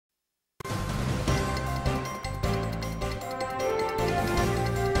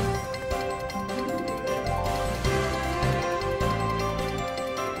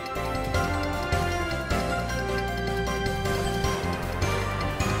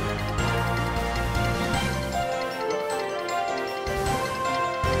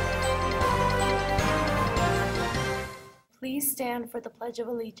stand for the Pledge of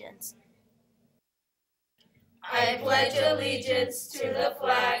Allegiance. I pledge allegiance to the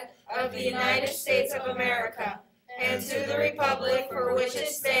flag of the United States of America and to the republic for which it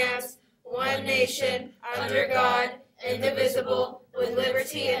stands, one nation, under God, indivisible, with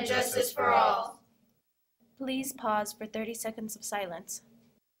liberty and justice for all. Please pause for 30 seconds of silence.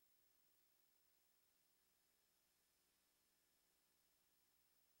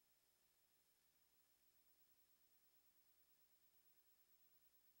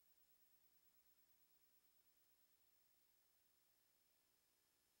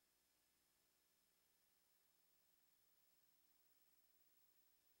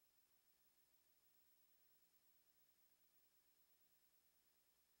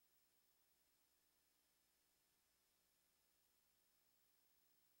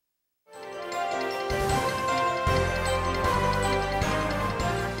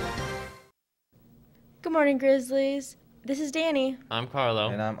 Good morning, Grizzlies. This is Danny. I'm Carlo.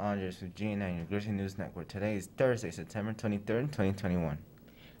 And I'm Andres with G9, your Grizzly News Network. Today is Thursday, September 23rd, 2021.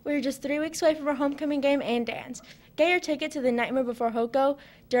 We're just 3 weeks away from our homecoming game and dance. Get your ticket to the Nightmare Before Hoko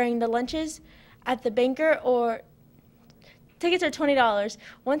during the lunches at the banker, or tickets are $20.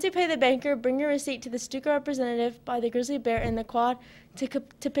 Once you pay the banker, bring your receipt to the Stuka representative by the Grizzly Bear in the quad to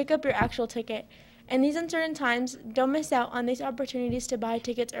pick up your actual ticket. In these uncertain times, don't miss out on these opportunities to buy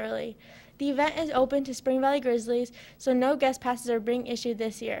tickets early. The event is open to Spring Valley Grizzlies, so no guest passes are being issued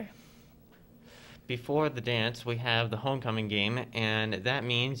this year. Before the dance, we have the homecoming game, and that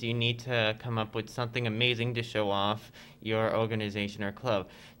means you need to come up with something amazing to show off your organization or club.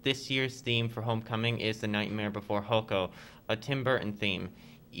 This year's theme for homecoming is The Nightmare Before Hoko, a Tim Burton theme.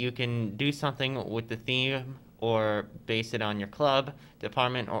 You can do something with the theme or base it on your club,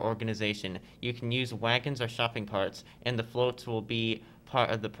 department, or organization. You can use wagons or shopping carts, and the floats will be part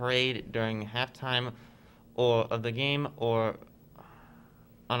of the parade during halftime or of the game or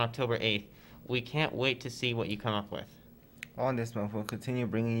on October 8th. We can't wait to see what you come up with. On this month, we'll continue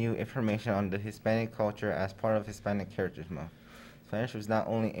bringing you information on the Hispanic culture as part of Hispanic Heritage Month. Spanish was not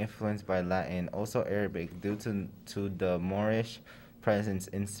only influenced by Latin, also Arabic, due to the Moorish presence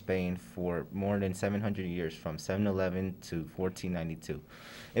in Spain for more than 700 years, from 711 to 1492.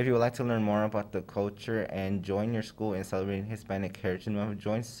 If you would like to learn more about the culture and join your school in celebrating Hispanic Heritage Month,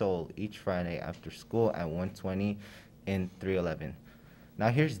 join Soul each Friday after school at 120 in 311. Now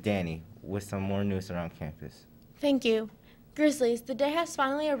here's Danny with some more news around campus. Thank you. Grizzlies, the day has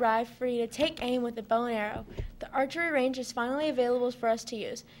finally arrived for you to take aim with a bow and arrow. The archery range is finally available for us to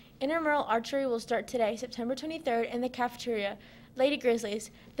use. Intramural archery will start today, September 23rd, in the cafeteria. Lady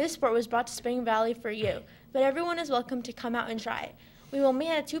Grizzlies, this sport was brought to Spring Valley for you, but everyone is welcome to come out and try it. We will meet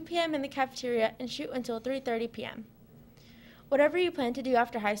at 2 p.m. in the cafeteria and shoot until 3:30 p.m. Whatever you plan to do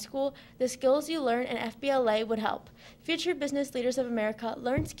after high school, the skills you learn in FBLA would help. Future Business Leaders of America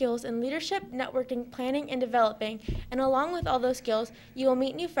learn skills in leadership, networking, planning, and developing, and along with all those skills, you will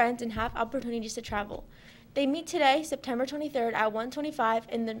meet new friends and have opportunities to travel. They meet today, September 23rd at 1:25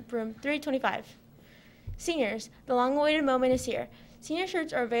 in the room 325. Seniors, the long-awaited moment is here. Senior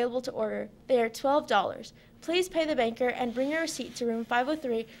shirts are available to order. They are $12. Please pay the banker and bring your receipt to room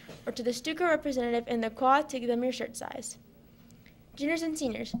 503 or to the Stuka representative in the quad to give them your shirt size. Juniors and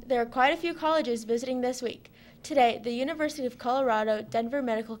seniors, there are quite a few colleges visiting this week. Today, the University of Colorado Denver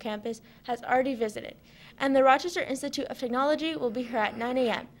Medical Campus has already visited, and the Rochester Institute of Technology will be here at 9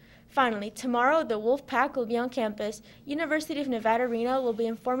 a.m. Finally, tomorrow, the Wolf Pack will be on campus. University of Nevada, Reno will be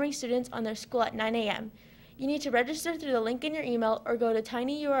informing students on their school at 9 a.m. You need to register through the link in your email or go to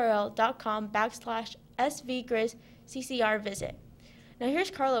tinyurl.com/svgrizzccr visit. Now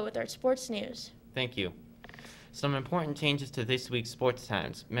here's Carlo with our sports news. Thank you. Some important changes to this week's sports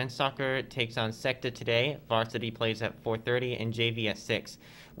times. Men's soccer takes on Secta today. Varsity plays at 4:30 and JV at 6.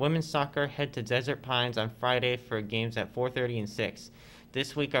 Women's soccer head to Desert Pines on Friday for games at 4:30 and 6.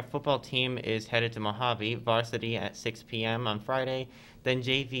 This week our football team is headed to Mojave, varsity at 6 p.m. on Friday. Then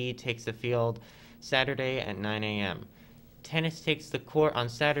JV takes the field Saturday at 9 a.m. Tennis takes the court on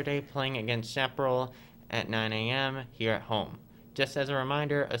Saturday, playing against Chaparral at 9 a.m. here at home. Just as a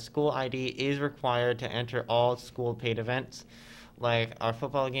reminder, a school ID is required to enter all school-paid events, like our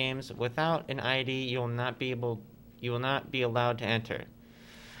football games. Without an ID, you will not be allowed to enter.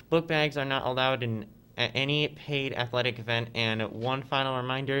 Book bags are not allowed at any paid athletic event. And one final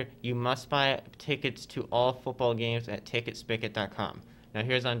reminder: you must buy tickets to all football games at ticketspigot.com. Now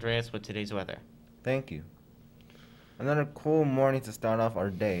here's Andreas with today's weather. Thank you. Another cool morning to start off our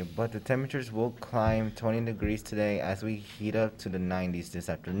day, but the temperatures will climb 20 degrees today as we heat up to the 90s this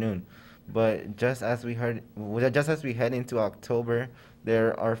afternoon. But just as we head into October,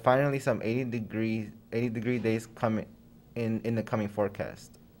 there are finally some 80 degree days coming in the coming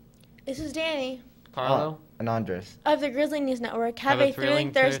forecast. This is Danny Carlo? And Andres. of the Grizzly News Network. Have a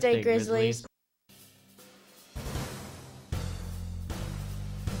thrilling Thursday, Grizzlies.